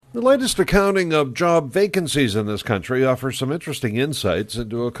The latest accounting of job vacancies in this country offers some interesting insights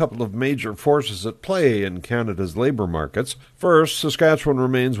into a couple of major forces at play in Canada's labour markets. First, Saskatchewan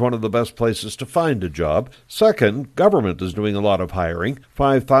remains one of the best places to find a job. Second, government is doing a lot of hiring.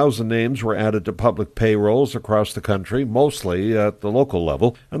 5,000 names were added to public payrolls across the country, mostly at the local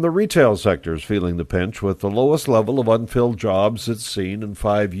level. And the retail sector is feeling the pinch with the lowest level of unfilled jobs it's seen in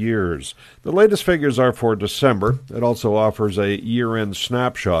 5 years. The latest figures are for December. It also offers a year-end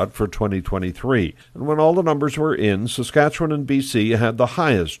snapshot for 2023. And when all the numbers were in, Saskatchewan and BC had the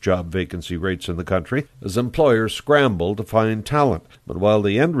highest job vacancy rates in the country as employers scramble to find talent. But while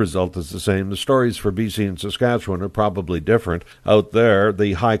the end result is the same, the stories for BC and Saskatchewan are probably different. Out there,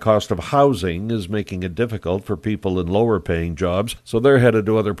 the high cost of housing is making it difficult for people in lower-paying jobs, so they're headed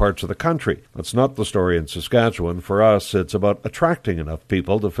to other parts of the country. That's not the story in Saskatchewan. For us, it's about attracting enough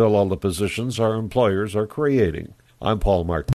people to fill all the positions our employers are creating. I'm Paul Martin.